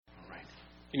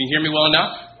Can you hear me well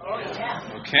enough? Oh,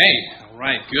 yeah. Okay. All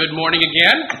right. Good morning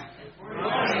again. Good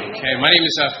morning. Okay. My name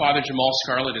is Father Jamal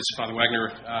Scarlett, as Father Wagner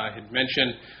had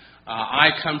mentioned. I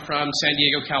come from San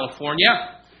Diego,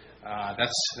 California.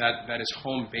 That is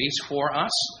home base for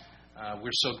us.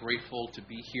 We're so grateful to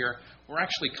be here. We're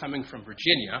actually coming from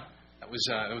Virginia. That was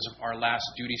our last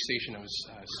duty station. I was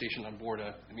stationed on board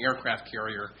an aircraft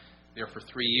carrier there for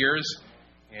 3 years.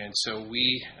 And so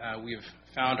we've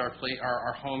found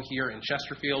our home here in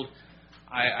Chesterfield.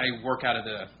 I work out of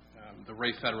the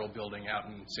Ray Federal Building out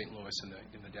in St. Louis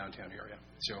in the downtown area.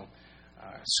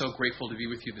 So grateful to be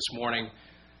with you this morning.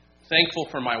 Thankful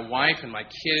for my wife and my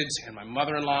kids and my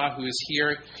mother-in-law who is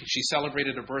here. She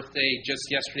celebrated her birthday just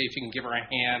yesterday. If you can give her a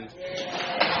hand.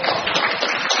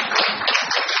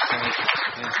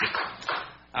 Thank you.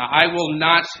 I will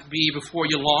not be before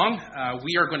you long.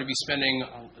 We are going to be spending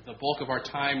the bulk of our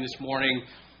time this morning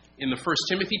in the 1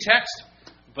 Timothy text,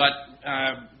 but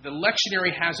the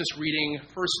lectionary has us reading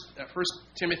 1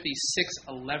 Timothy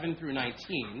 6:11 through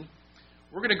 19.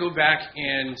 We're going to go back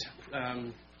and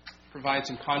provide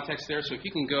some context there. So if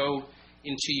you can go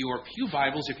into your pew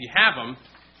Bibles, if you have them.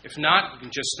 If not, you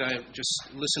can just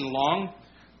listen along.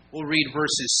 We'll read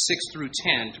verses 6 through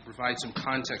 10 to provide some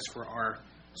context for our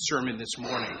sermon this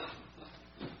morning.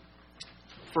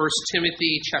 1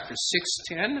 Timothy chapter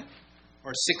 6:10,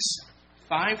 or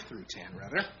 6:5 through 10,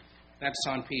 rather. That's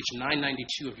on page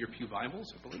 992 of your pew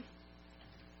Bibles, I believe.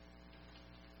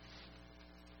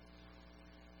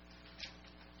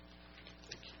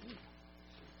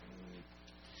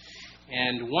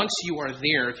 And once you are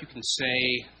there, if you can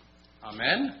say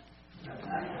Amen.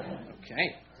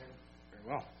 Okay. Very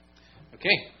well.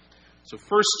 Okay. So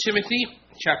 1 Timothy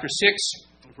chapter 6,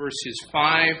 verses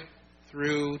 5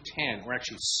 through 10, or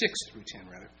actually 6 through 10,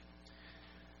 rather.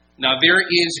 Now there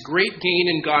is great gain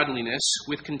in godliness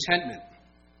with contentment.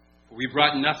 For we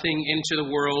brought nothing into the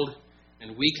world,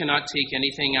 and we cannot take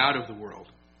anything out of the world.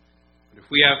 But if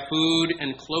we have food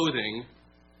and clothing,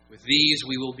 with these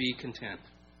we will be content.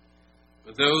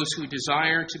 But those who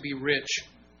desire to be rich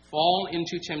fall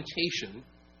into temptation,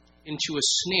 into a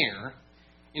snare,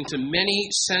 into many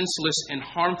senseless and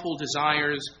harmful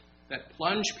desires that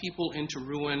plunge people into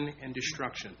ruin and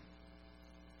destruction.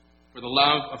 For the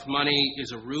love of money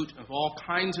is a root of all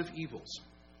kinds of evils.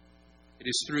 It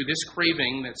is through this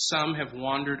craving that some have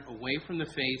wandered away from the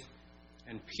faith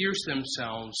and pierced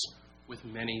themselves with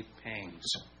many pangs.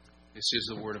 This is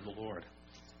the word of the Lord.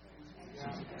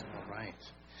 All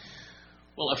right.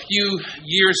 Well, a few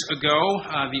years ago,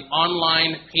 the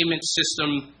online payment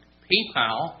system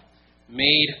PayPal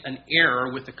made an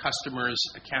error with the customer's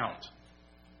account.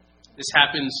 This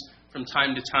happens from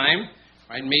time to time,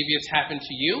 right? Maybe it's happened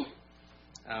to you.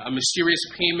 A mysterious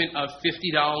payment of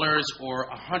 $50 or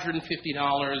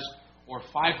 $150 or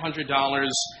 $500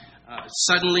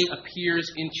 suddenly appears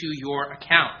into your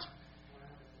account.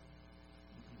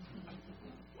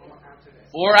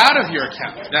 Or out of your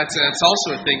account. That's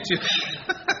also a thing, too.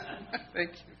 Thank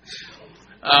you.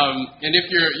 And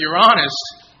if you're honest,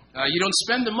 you don't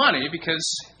spend the money because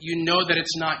you know that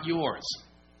it's not yours.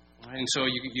 Right? And so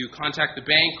you contact the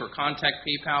bank or contact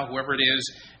PayPal, whoever it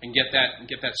is, and get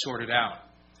that sorted out.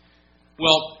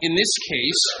 Well, in this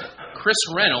case, Chris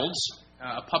Reynolds,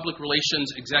 a public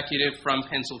relations executive from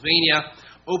Pennsylvania,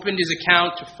 opened his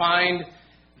account to find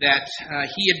that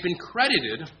he had been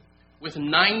credited with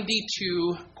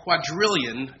 $92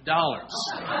 quadrillion.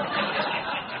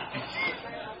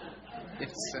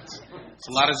 It's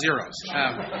a lot of zeros,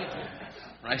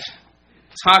 right?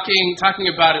 Talking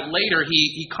about it later,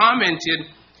 he commented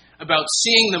about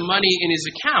seeing the money in his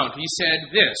account. He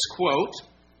said this, quote,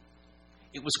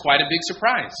 "It was quite a big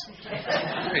surprise."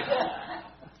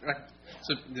 Right.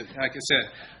 So, like I said,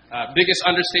 biggest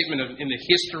understatement in the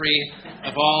history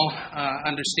of all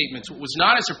understatements. What was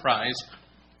not a surprise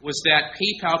was that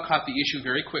PayPal caught the issue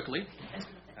very quickly,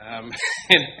 and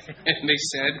they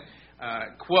said,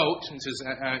 quote, this is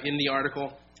in the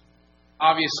article,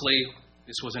 "Obviously,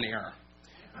 this was an error."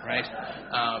 Right?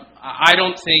 I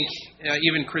don't think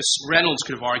even Chris Reynolds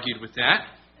could have argued with that.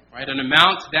 Right? An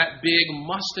amount that big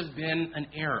must have been an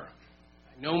error.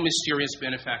 No mysterious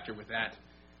benefactor with that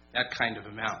kind of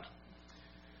amount.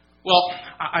 Well,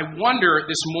 I wonder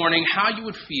this morning how you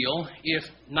would feel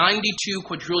if $92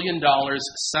 quadrillion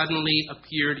suddenly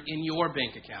appeared in your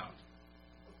bank account.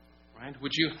 Right?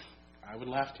 Would you? I would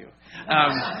laugh too.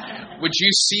 Would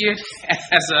you see it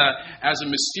as a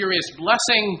mysterious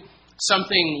blessing,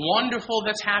 something wonderful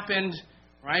that's happened?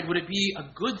 Right? Would it be a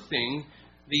good thing,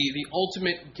 the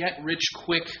ultimate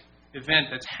get-rich-quick event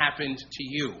that's happened to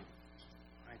you?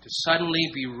 Right? To suddenly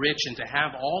be rich and to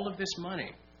have all of this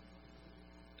money.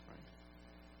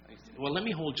 Well, let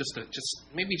me hold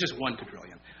maybe just 1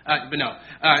 quadrillion. But no.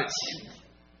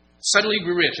 Suddenly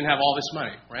grew rich and have all this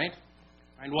money, right?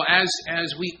 And well,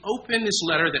 as we open this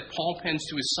letter that Paul pens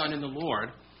to his son in the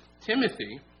Lord,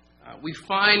 Timothy, we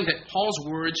find that Paul's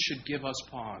words should give us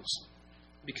pause,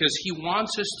 because he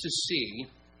wants us to see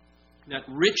that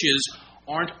riches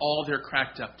aren't all they're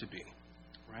cracked up to be,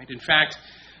 right? In fact,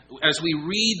 as we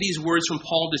read these words from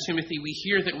Paul to Timothy, we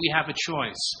hear that we have a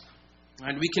choice,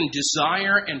 and we can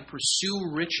desire and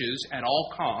pursue riches at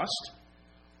all cost,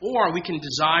 or we can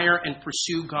desire and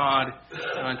pursue God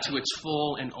to its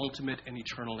full and ultimate and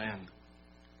eternal end.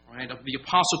 Right? The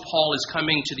Apostle Paul is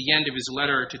coming to the end of his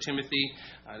letter to Timothy.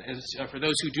 For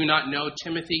those who do not know,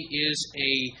 Timothy is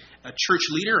a church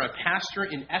leader, a pastor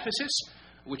in Ephesus,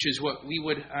 which is what we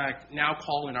would now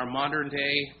call in our modern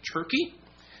day Turkey.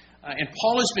 And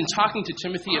Paul has been talking to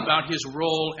Timothy about his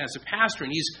role as a pastor,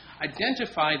 and he's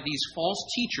identified these false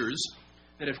teachers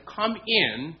that have come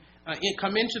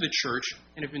into the church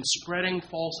and have been spreading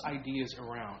false ideas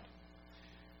around.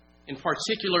 In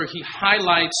particular, he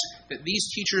highlights that these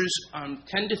teachers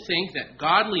tend to think that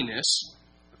godliness,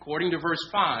 according to verse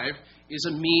 5, is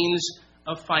a means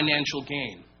of financial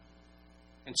gain.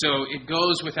 And so it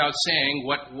goes without saying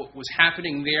what was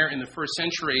happening there in the first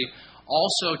century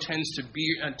also tends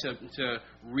to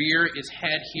rear its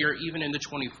head here even in the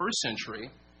 21st century,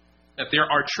 that there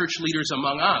are church leaders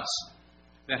among us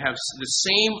that have the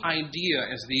same idea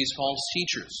as these false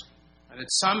teachers, that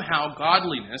somehow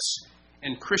godliness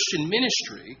and Christian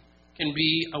ministry can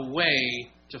be a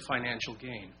way to financial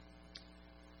gain.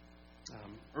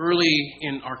 Early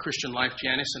in our Christian life,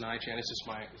 Janice is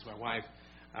my wife,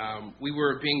 we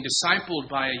were being discipled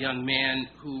by a young man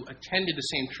who attended the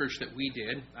same church that we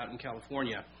did out in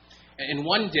California. And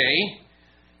one day,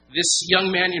 this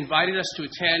young man invited us to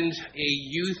attend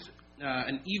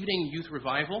an evening youth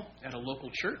revival at a local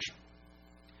church.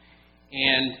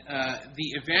 And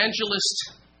the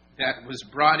evangelist that was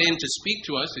brought in to speak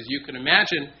to us, as you can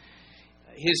imagine,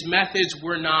 his methods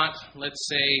were not, let's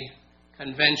say,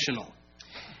 conventional.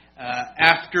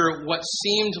 After what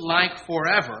seemed like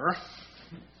forever,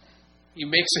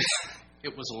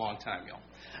 it was a long time,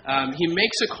 y'all. He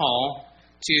makes a call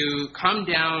to come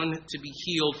down to be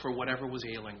healed for whatever was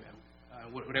ailing them,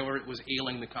 whatever was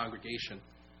ailing the congregation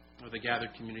or the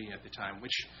gathered community at the time,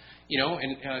 which,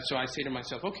 so I say to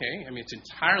myself, okay, it's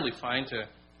entirely fine to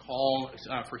call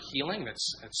for healing.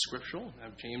 That's scriptural.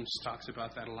 James talks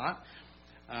about that a lot.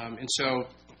 And so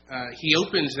he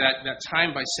opens that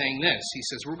time by saying this. He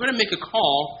says, we're going to make a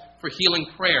call for healing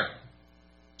prayer.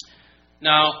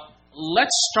 Now,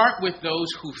 let's start with those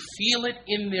who feel it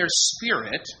in their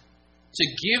spirit to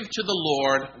give to the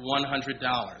Lord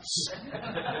 $100.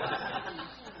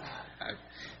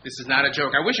 This is not a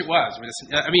joke. I wish it was.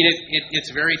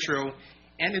 It's very true,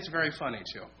 and it's very funny,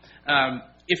 too.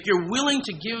 If you're willing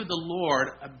to give the Lord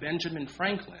a Benjamin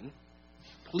Franklin,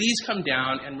 please come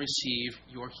down and receive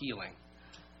your healing.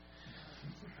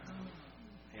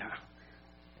 Yeah.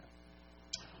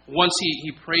 Once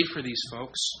he prayed for these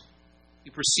folks, he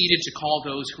proceeded to call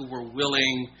those who were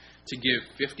willing to give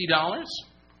 $50,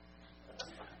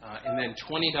 and then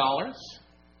 $20,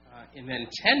 and then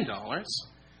 $10,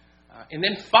 and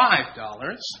then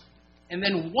 $5, and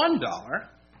then $1,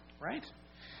 right?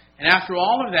 And after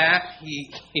all of that,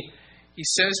 he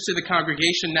says to the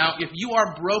congregation, now, if you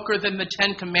are broker than the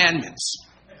 10 Commandments,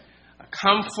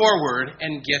 come forward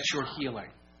and get your healing,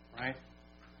 right?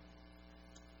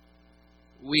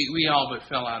 We all but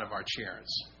fell out of our chairs.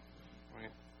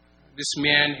 Right? This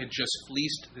man had just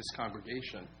fleeced this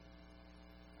congregation.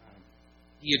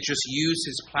 He had just used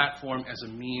his platform as a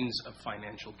means of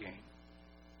financial gain.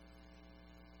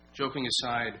 Joking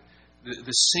aside,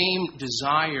 the same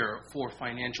desire for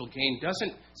financial gain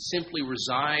doesn't simply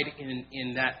reside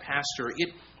in that pastor.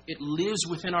 It lives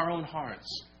within our own hearts.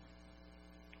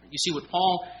 You see, what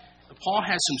Paul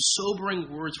has some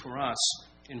sobering words for us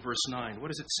in verse 9. What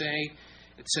does it say?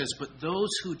 It says, but those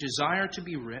who desire to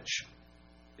be rich,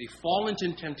 they fall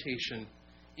into temptation,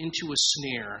 into a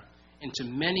snare, into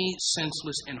many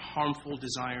senseless and harmful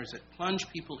desires that plunge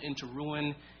people into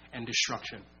ruin and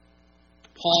destruction.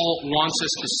 Paul wants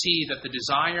us to see that the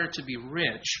desire to be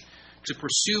rich, to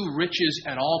pursue riches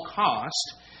at all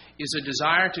cost, is a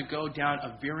desire to go down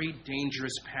a very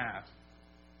dangerous path.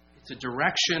 It's a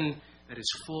direction that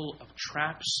is full of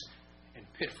traps and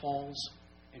pitfalls.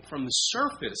 And from the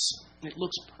surface, it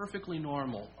looks perfectly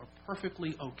normal or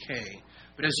perfectly okay.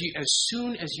 But as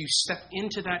soon as you step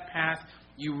into that path,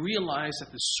 you realize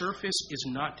that the surface is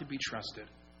not to be trusted.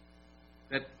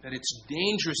 That it's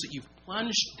dangerous, that you've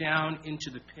plunged down into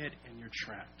the pit and you're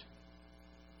trapped.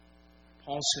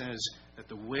 Paul says, that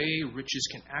the way riches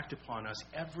can act upon us,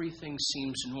 everything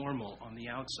seems normal on the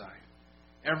outside.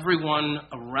 Everyone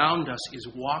around us is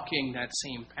walking that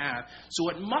same path, so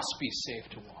it must be safe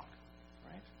to walk.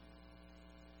 Right?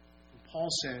 And Paul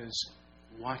says,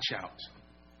 watch out.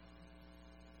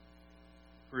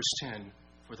 Verse 10,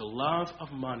 for the love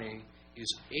of money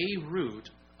is a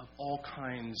root of all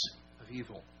kinds of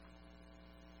evil.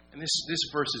 And this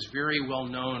verse is very well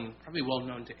known, probably well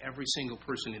known to every single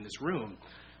person in this room.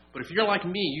 But if you're like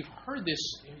me, you've heard it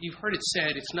said, you've heard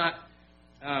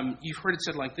it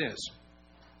said like this: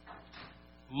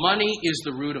 money is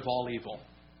the root of all evil.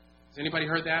 Has anybody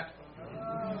heard that?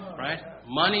 Right?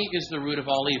 Money is the root of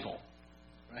all evil.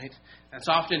 Right? That's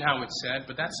often how it's said,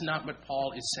 but that's not what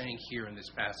Paul is saying here in this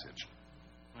passage.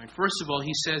 Right? First of all,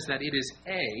 he says that it is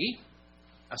a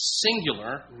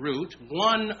singular root,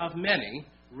 one of many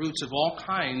roots of all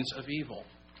kinds of evil.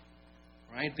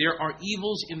 Right? There are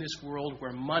evils in this world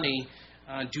where money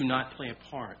do not play a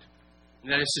part.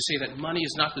 And that is to say that money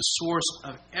is not the source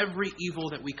of every evil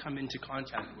that we come into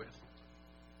contact with.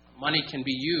 Money can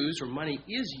be used, or money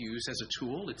is used as a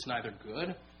tool. It's neither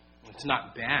good, it's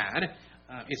not bad.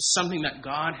 It's something that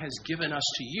God has given us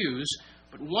to use,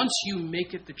 but once you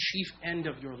make it the chief end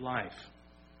of your life,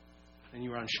 then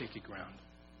you're on shaky ground.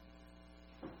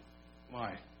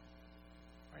 Why?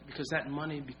 Right? Because that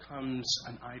money becomes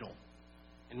an idol.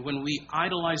 And when we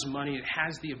idolize money, it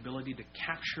has the ability to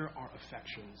capture our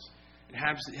affections. It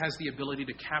has the ability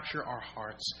to capture our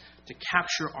hearts, to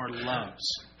capture our loves.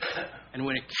 And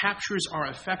when it captures our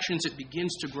affections, it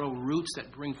begins to grow roots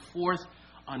that bring forth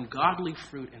ungodly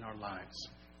fruit in our lives.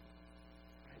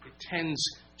 It tends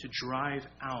to drive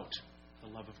out the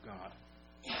love of God.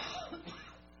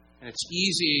 And it's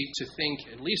easy to think,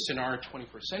 at least in our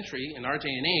 21st century, in our day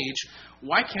and age,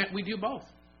 why can't we do both?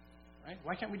 Right?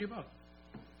 Why can't we do both?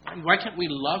 Why can't we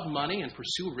love money and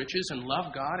pursue riches and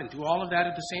love God and do all of that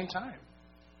at the same time?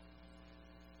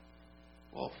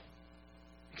 Well,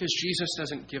 because Jesus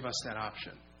doesn't give us that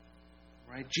option.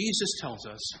 Right? Jesus tells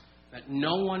us that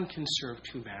no one can serve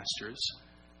two masters,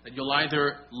 that you'll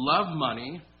either love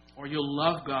money or you'll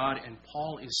love God, and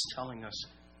Paul is telling us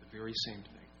the very same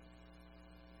thing.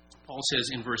 Paul says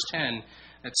in verse 10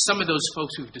 that some of those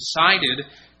folks who've decided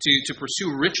to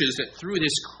pursue riches, that through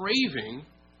this craving,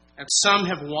 that some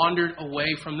have wandered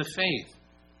away from the faith.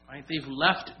 Right? They've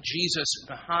left Jesus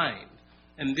behind,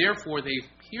 and therefore they've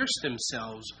pierced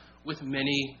themselves with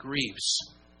many griefs.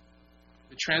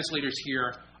 The translators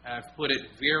here have put it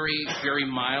very, very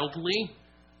mildly.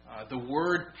 The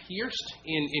word pierced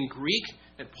in Greek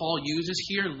that Paul uses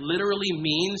here literally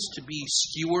means to be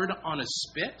skewered on a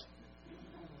spit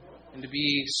and to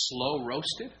be slow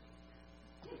roasted.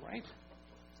 Right?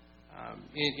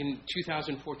 In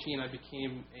 2014, I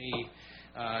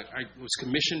was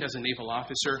commissioned as a naval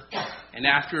officer, and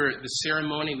after the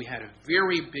ceremony, we had a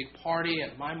very big party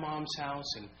at my mom's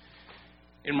house,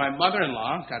 and my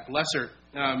mother-in-law, God bless her,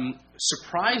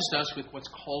 surprised us with what's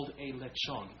called a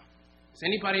lechon. Does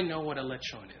anybody know what a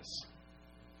lechon is?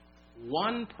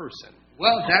 One person.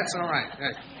 Well, that's all right.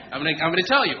 I'm going to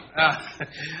tell you.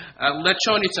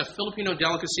 Lechon, it's a Filipino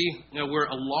delicacy, where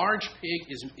a large pig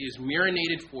is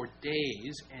marinated for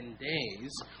days and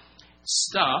days,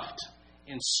 stuffed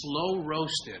and slow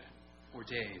roasted for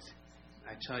days.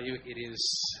 I tell you,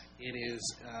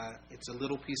 it's a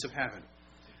little piece of heaven.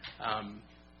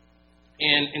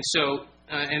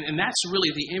 And that's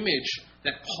really the image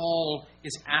that Paul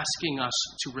is asking us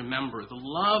to remember. The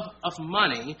love of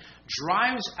money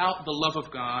drives out the love of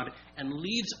God and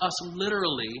leads us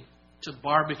literally to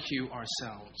barbecue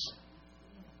ourselves.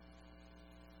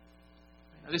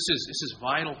 Now, this is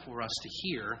vital for us to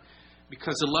hear,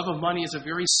 because the love of money is a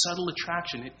very subtle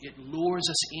attraction. It lures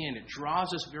us in. It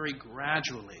draws us very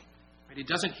gradually. Right? It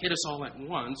doesn't hit us all at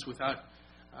once.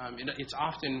 It's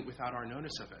often without our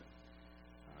notice of it.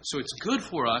 So it's good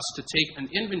for us to take an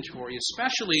inventory,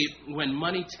 especially when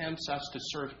money tempts us to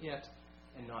serve it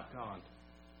and not God.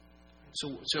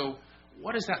 So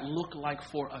what does that look like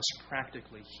for us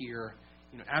practically here,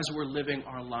 as we're living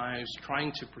our lives,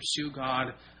 trying to pursue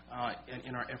God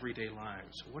in our everyday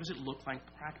lives? What does it look like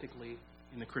practically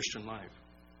in the Christian life?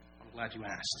 I'm glad you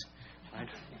asked. Right?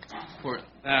 For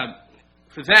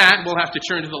that, we'll have to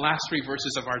turn to the last three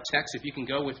verses of our text. If you can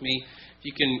go with me, if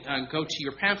you can go to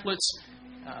your pamphlets,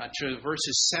 to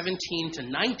verses 17 to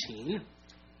 19,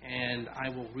 and I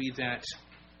will read that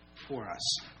for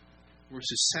us.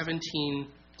 Verses 17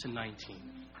 to 19.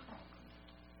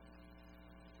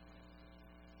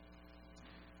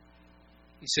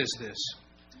 He says this: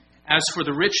 As for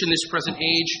the rich in this present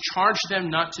age, charge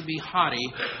them not to be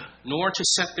haughty, nor to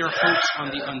set their hopes on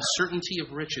the uncertainty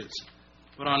of riches,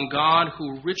 but on God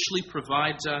who richly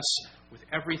provides us with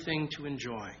everything to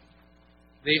enjoy.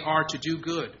 They are to do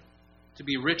good, to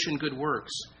be rich in good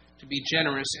works, to be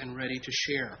generous and ready to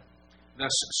share,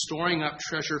 thus storing up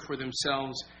treasure for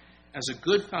themselves as a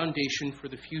good foundation for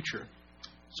the future,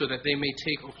 so that they may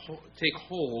take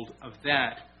hold of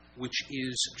that which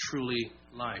is truly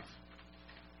life.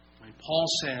 And Paul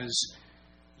says,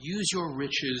 use your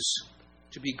riches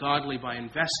to be godly by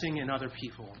investing in other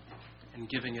people and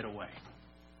giving it away.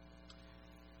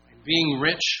 And being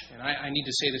rich, and I need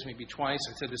to say this maybe twice,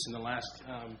 I said this in the last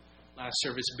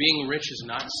service, being rich is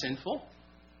not sinful.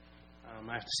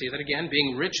 I have to say that again.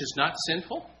 Being rich is not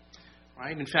sinful.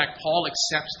 Right? In fact, Paul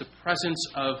accepts the presence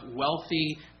of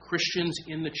wealthy Christians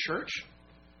in the church.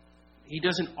 He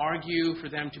doesn't argue for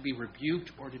them to be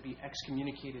rebuked or to be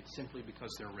excommunicated simply because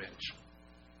they're rich.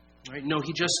 Right? No,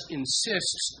 he just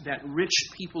insists that rich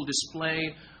people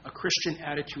display a Christian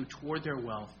attitude toward their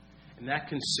wealth, and that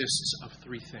consists of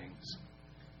three things.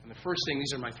 And the first thing,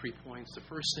 these are my 3 points. The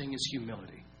first thing is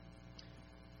humility.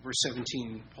 Verse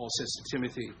 17, Paul says to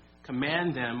Timothy,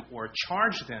 command them or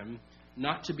charge them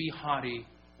not to be haughty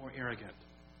or arrogant.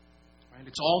 Right?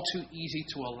 It's all too easy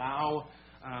to allow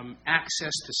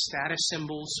access to status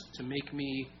symbols to make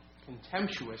me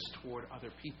contemptuous toward other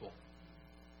people.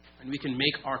 And we can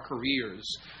make our careers,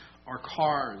 our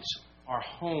cars, our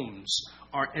homes,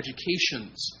 our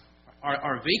educations,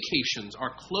 our vacations,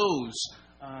 our clothes,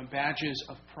 badges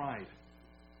of pride.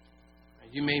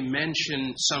 You may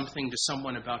mention something to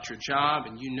someone about your job,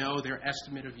 and you know their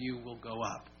estimate of you will go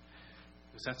up.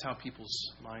 Because that's how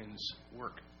people's minds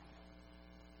work.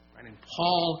 Right? And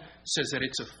Paul says that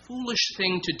it's a foolish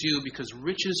thing to do because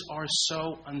riches are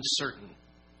so uncertain.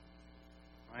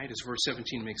 Right? As verse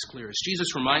 17 makes clear. As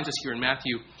Jesus reminds us here in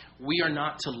Matthew, we are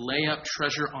not to lay up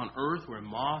treasure on earth where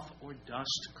moth or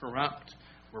dust corrupt,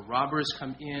 where robbers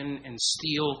come in and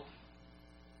steal.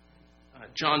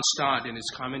 John Stott, in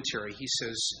his commentary, he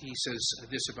says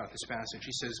this about this passage.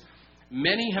 He says,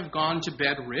 many have gone to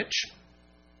bed rich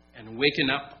and woken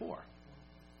up poor.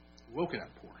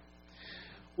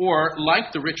 Or,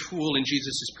 like the rich fool in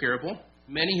Jesus' parable,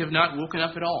 many have not woken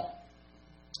up at all.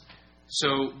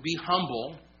 So be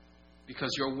humble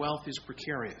because your wealth is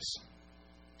precarious.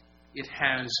 It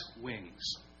has wings.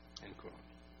 End quote.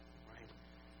 Right?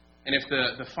 And if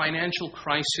the financial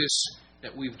crisis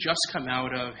that we've just come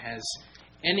out of has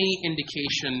any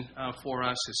indication for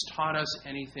us, has taught us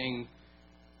anything,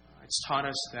 it's taught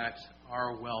us that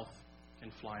our wealth can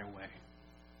fly away.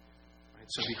 Right?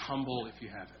 So be humble if you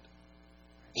have it.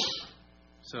 Right?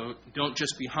 So don't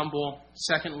just be humble.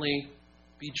 Secondly,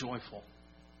 be joyful.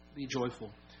 Be joyful.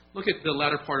 Look at the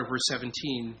latter part of verse 17.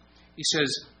 He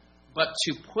says, but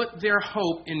to put their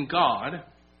hope in God,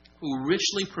 who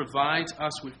richly provides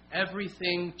us with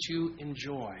everything to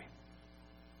enjoy.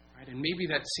 Right? And maybe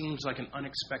that seems like an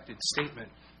unexpected statement.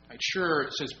 Right? Sure,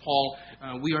 says Paul,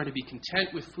 we are to be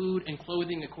content with food and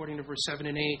clothing, according to verse 7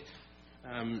 and 8,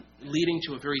 leading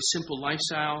to a very simple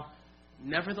lifestyle.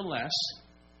 Nevertheless,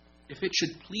 if it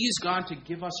should please God to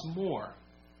give us more,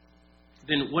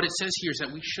 then what it says here is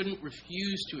that we shouldn't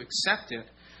refuse to accept it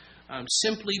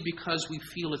simply because we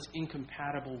feel it's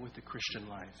incompatible with the Christian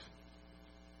life.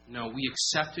 No, we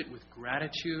accept it with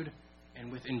gratitude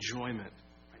and with enjoyment.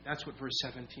 Right? That's what verse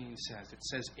 17 says. It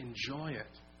says, enjoy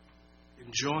it.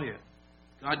 Enjoy it.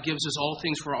 God gives us all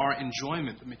things for our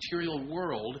enjoyment. The material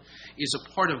world is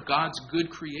a part of God's good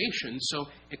creation, so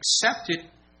accept it,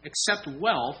 accept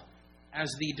wealth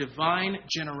as the divine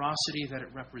generosity that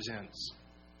it represents.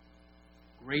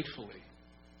 Gratefully,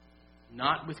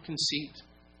 not with conceit,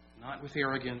 not with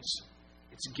arrogance.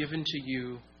 It's given to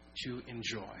you to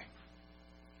enjoy.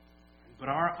 But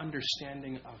our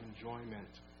understanding of enjoyment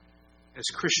as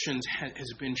Christians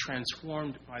has been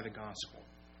transformed by the gospel.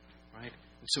 Right?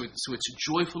 So it's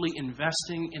joyfully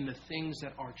investing in the things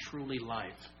that are truly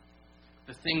life,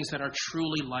 the things that are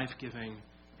truly life-giving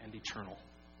and eternal.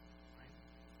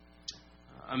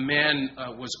 A man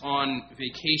was on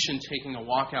vacation taking a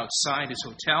walk outside his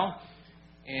hotel,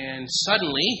 and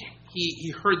suddenly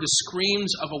he heard the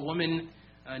screams of a woman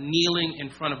kneeling in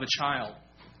front of a child.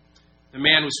 The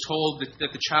man was told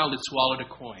that the child had swallowed a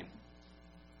coin.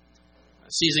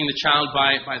 Seizing the child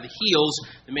by the heels,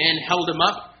 the man held him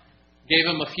up, gave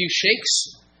him a few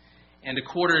shakes, and a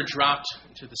quarter dropped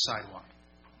into the sidewalk.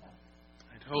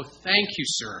 And, "Oh, thank you,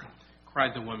 sir,"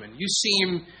 cried the woman. "You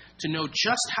seem to know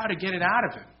just how to get it out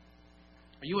of him.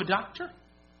 Are you a doctor?"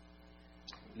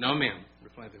 "No, ma'am,"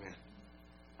 replied the man.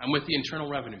 "I'm with the Internal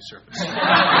Revenue Service."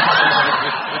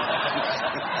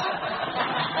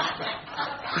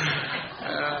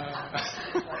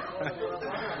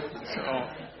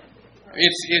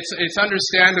 It's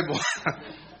understandable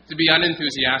to be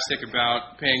unenthusiastic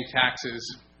about paying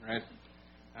taxes, right?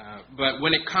 But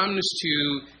when it comes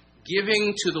to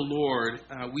giving to the Lord,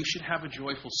 we should have a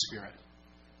joyful spirit.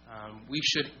 We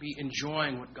should be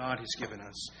enjoying what God has given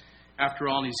us. After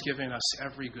all, He's given us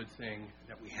every good thing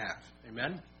that we have.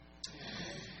 Amen?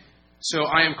 So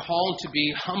I am called to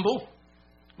be humble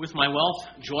with my wealth,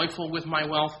 joyful with my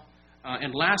wealth.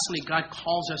 And lastly, God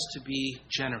calls us to be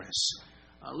generous.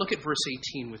 Look at verse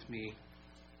 18 with me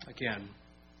again.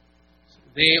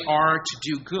 They are to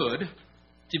do good,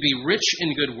 to be rich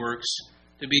in good works,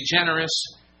 to be generous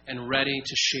and ready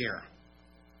to share.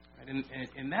 Right?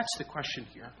 And that's the question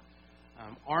here.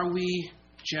 Are we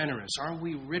generous? Are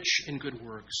we rich in good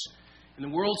works? In the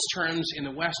world's terms, in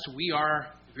the West, we are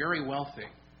very wealthy.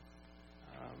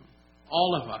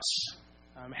 All of us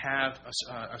have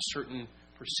a certain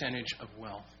percentage of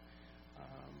wealth.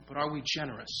 But are we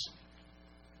generous?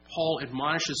 Paul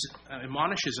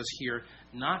admonishes us here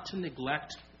not to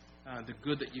neglect the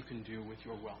good that you can do with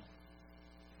your wealth.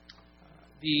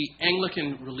 The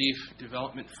Anglican Relief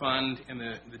Development Fund and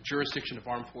the Jurisdiction of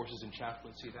Armed Forces and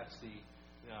Chaplaincy,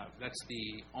 that's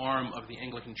the arm of the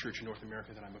Anglican Church in North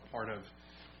America that I'm a part of.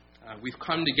 We've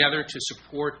come together to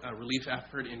support a relief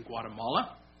effort in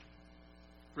Guatemala.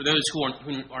 For those who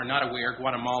are not aware,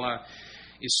 Guatemala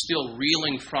is still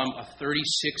reeling from a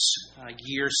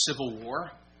 36-year civil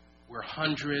war where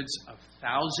hundreds of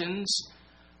thousands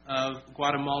of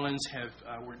Guatemalans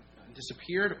were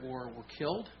disappeared or were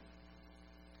killed.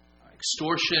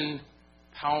 Extortion,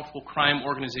 powerful crime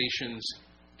organizations,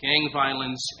 gang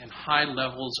violence, and high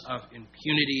levels of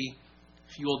impunity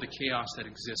fuel the chaos that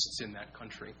exists in that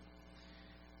country.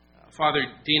 Father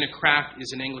Dana Kraft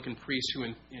is an Anglican priest who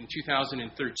in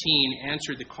 2013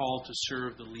 answered the call to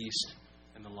serve the least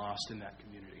and the lost in that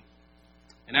community.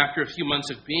 And after a few months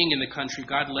of being in the country,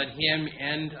 God led him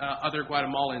and other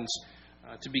Guatemalans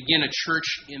to begin a church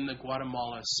in the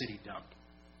Guatemala city dump,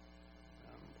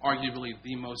 arguably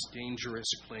the most dangerous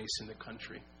place in the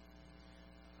country.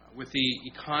 With the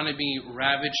economy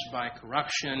ravaged by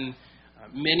corruption,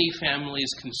 many families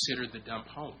consider the dump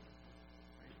home.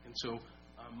 Right? And so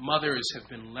mothers have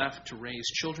been left to raise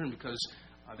children because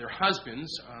their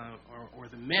husbands or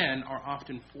the men are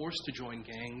often forced to join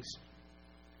gangs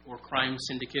or crime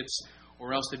syndicates,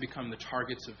 or else they become the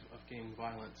targets of gang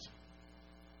violence.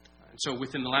 And so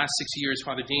within the last 6 years,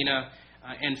 Father Dana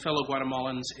and fellow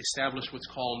Guatemalans established what's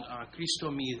called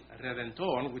Cristo mi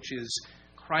Redentor, which is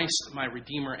Christ my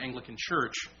Redeemer Anglican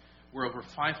Church, where over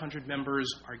 500 members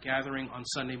are gathering on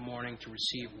Sunday morning to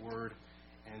receive word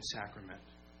and sacrament.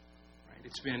 Right?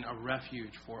 It's been a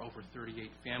refuge for over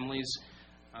 38 families.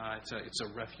 It's a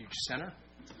refuge center.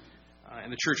 And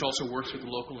the church also works with the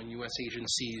local and U.S.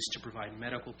 agencies to provide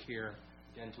medical care,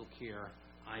 dental care,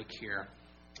 eye care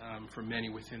for many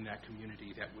within that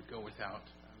community that would go without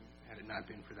had it not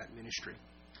been for that ministry.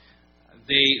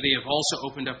 They have also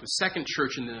opened up a second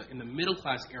church in the middle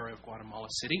class area of Guatemala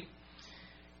City,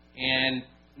 and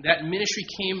that ministry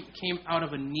came out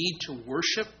of a need to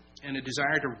worship and a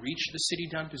desire to reach the city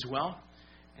dump as well.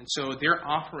 And so their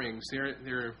offerings,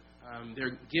 their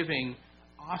giving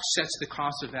offsets the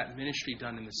cost of that ministry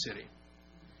done in the city.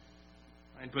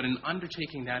 Right? But an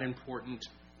undertaking that important,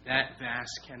 that vast,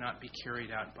 cannot be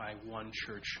carried out by one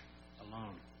church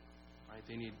alone. Right?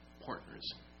 They need partners.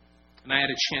 And I had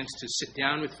a chance to sit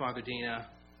down with Father Dana,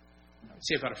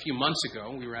 say about a few months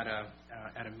ago. We were at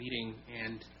a meeting,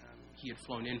 and he had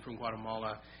flown in from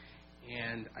Guatemala.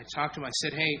 And I talked to him. I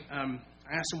said, hey,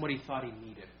 I asked him what he thought he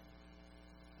needed.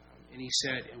 And he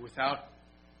said, without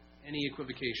any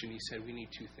equivocation, he said, we need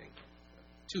two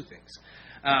things.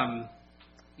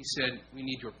 He said, we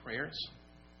need your prayers,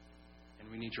 and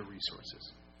we need your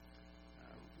resources.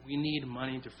 We need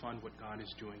money to fund what God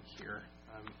is doing here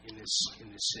in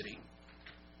this city.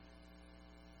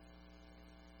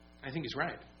 I think he's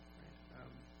right.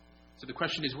 So the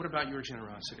question is, what about your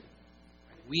generosity?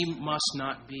 We must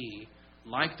not be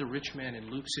like the rich man in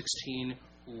Luke 16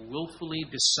 who willfully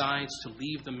decides to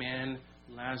leave the man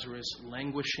Lazarus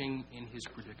languishing in his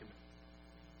predicament.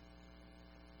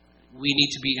 We need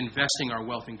to be investing our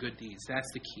wealth in good deeds. That's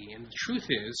the key. And the truth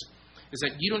is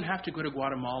that you don't have to go to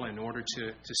Guatemala in order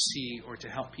to see or to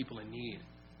help people in need.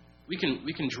 We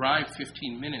can drive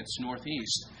 15 minutes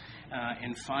northeast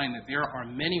and find that there are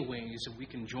many ways that we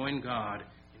can join God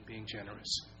in being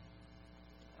generous.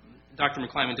 Dr.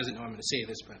 McClyman doesn't know I'm going to say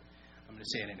this, but I'm going to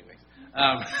say it anyway.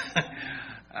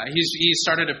 He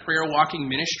started a prayer walking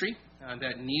ministry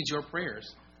that needs your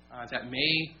prayers, that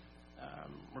may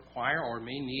require or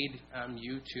may need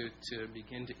you to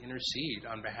begin to intercede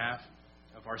on behalf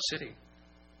of our city.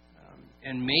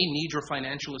 and may need your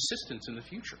financial assistance in the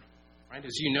future. Right?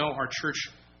 As you know, our church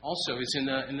also is in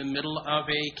the middle of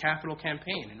a capital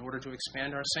campaign in order to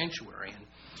expand our sanctuary and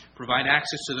provide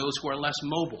access to those who are less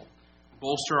mobile,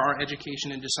 bolster our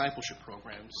education and discipleship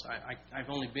programs. I've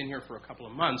only been here for a couple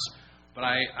of months, but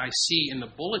I see in the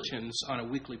bulletins on a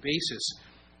weekly basis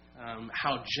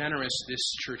how generous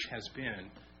this church has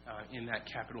been in that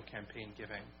capital campaign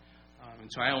giving. And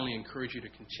so I only encourage you to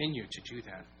continue to do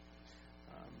that.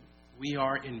 We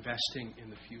are investing in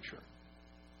the future.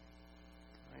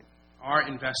 Right? Our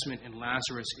investment in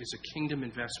Lazarus is a kingdom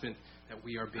investment that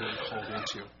we are being called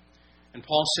into. And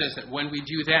Paul says that when we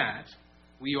do that,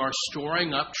 we are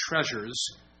storing up treasures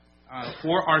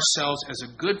for ourselves as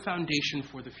a good foundation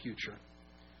for the future,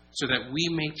 so that we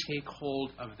may take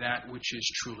hold of that which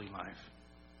is truly life.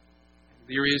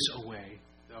 There is a way,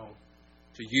 though,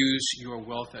 to use your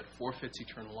wealth that forfeits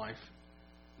eternal life.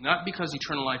 Not because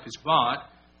eternal life is bought,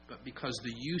 but because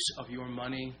the use of your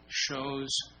money shows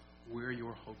where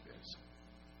your hope is.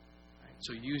 Right?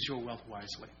 So use your wealth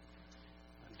wisely.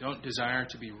 Don't desire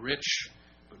to be rich,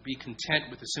 but be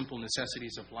content with the simple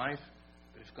necessities of life.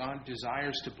 But if God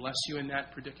desires to bless you in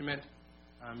that predicament,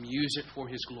 use it for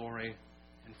His glory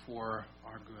and for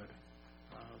our good,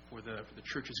 for the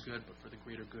church's good, but for the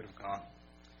greater good of God.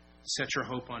 Set your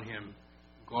hope on Him.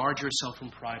 Guard yourself from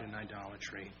pride and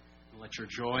idolatry, and let your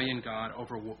joy in God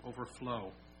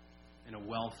overflow in a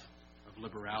wealth of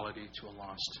liberality to a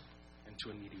lost and to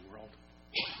a needy world.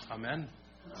 Amen.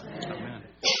 Amen.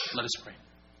 Let us pray.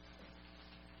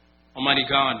 Almighty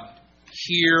God,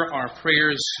 hear our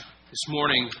prayers this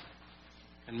morning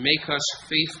and make us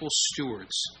faithful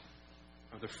stewards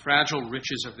of the fragile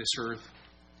riches of this earth,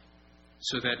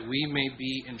 so that we may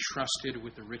be entrusted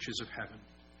with the riches of heaven.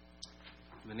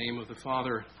 In the name of the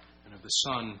Father, and of the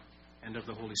Son, and of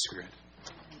the Holy Spirit.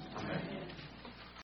 Amen.